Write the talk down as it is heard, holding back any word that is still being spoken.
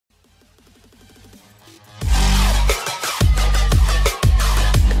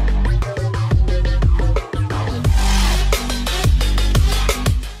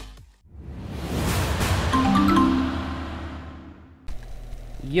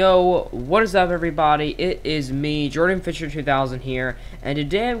Yo, what is up everybody? It is me, Jordan Fisher 2000 here, and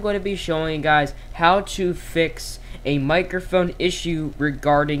today I'm going to be showing you guys how to fix a microphone issue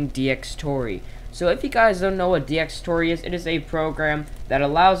regarding Dxtory. So if you guys don't know what Dxtory is, it is a program that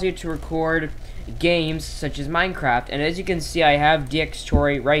allows you to record games such as Minecraft, and as you can see I have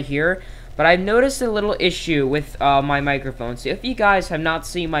Dxtory right here, but I've noticed a little issue with my microphone. So if you guys have not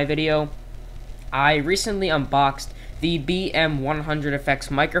seen my video, I recently unboxed the BM100 Effects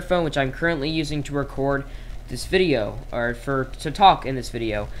microphone, which I'm currently using to record this video, or to talk in this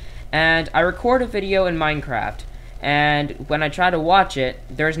video. And I record a video in Minecraft, and when I try to watch it,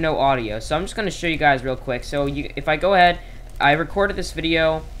 there's no audio. So I'm just going to show you guys real quick. So if I go ahead, I recorded this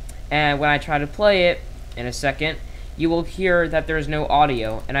video, and when I try to play it in a second, you will hear that there's no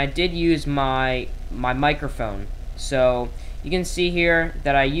audio. And I did use my microphone. So you can see here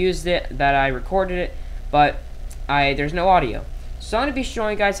that I used it, that I recorded it, but there's no audio. So I'm going to be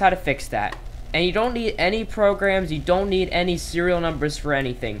showing you guys how to fix that. And you don't need any programs, you don't need any serial numbers for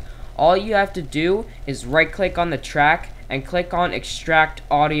anything. All you have to do is right click on the track and click on extract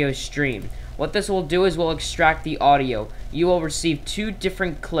audio stream. What this will do is will extract the audio. You will receive two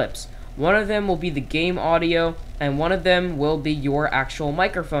different clips. One of them will be the game audio, and one of them will be your actual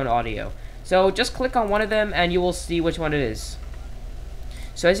microphone audio. So just click on one of them and you will see which one it is.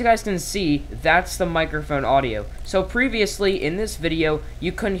 So as you guys can see, that's the microphone audio. So previously in this video,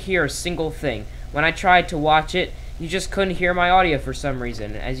 you couldn't hear a single thing. When I tried to watch it, you just couldn't hear my audio for some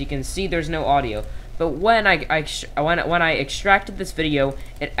reason. As you can see, there's no audio. But when I extracted this video,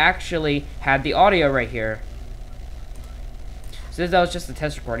 it actually had the audio right here. So that was just a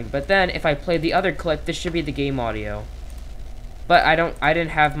test recording. But then if I play the other clip, this should be the game audio. But I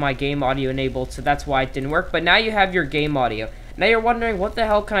didn't have my game audio enabled, so that's why it didn't work. But now you have your game audio. Now you're wondering, what the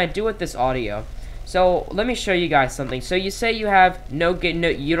hell can I do with this audio? So let me show you guys something. So you say you have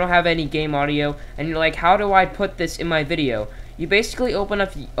you don't have any game audio, and you're like, how do I put this in my video? You basically open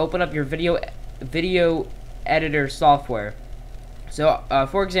up your video editor software. So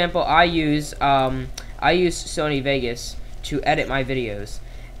for example, I use Sony Vegas to edit my videos,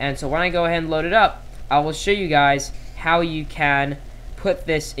 and so when I go ahead and load it up, I will show you guys how you can put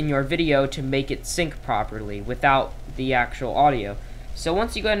this in your video to make it sync properly without the actual audio. So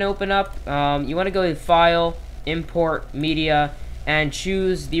once you go ahead and open up, you want to go to File, Import Media, and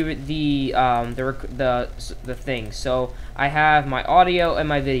choose the thing. So I have my audio and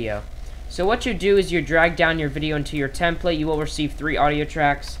my video. So what you do is you drag down your video into your template. You will receive 3 audio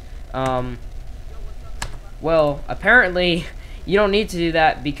tracks. Well, apparently you don't need to do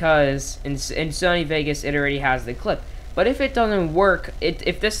that because in Sony Vegas it already has the clip. But if it doesn't work,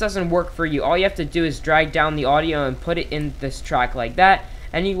 if this doesn't work for you, all you have to do is drag down the audio and put it in this track like that,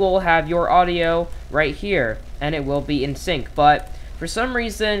 and you will have your audio right here, and it will be in sync. But for some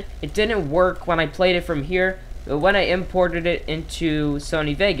reason, it didn't work when I played it from here, but when I imported it into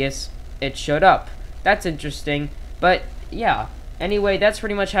Sony Vegas, it showed up. That's interesting, but yeah. Anyway, that's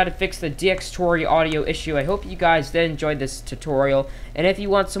pretty much how to fix the Dxtory audio issue. I hope you guys did enjoy this tutorial. And if you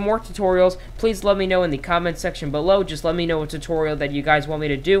want some more tutorials, please let me know in the comment section below. Just let me know a tutorial that you guys want me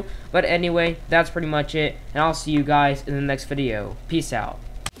to do. But anyway, that's pretty much it. And I'll see you guys in the next video. Peace out.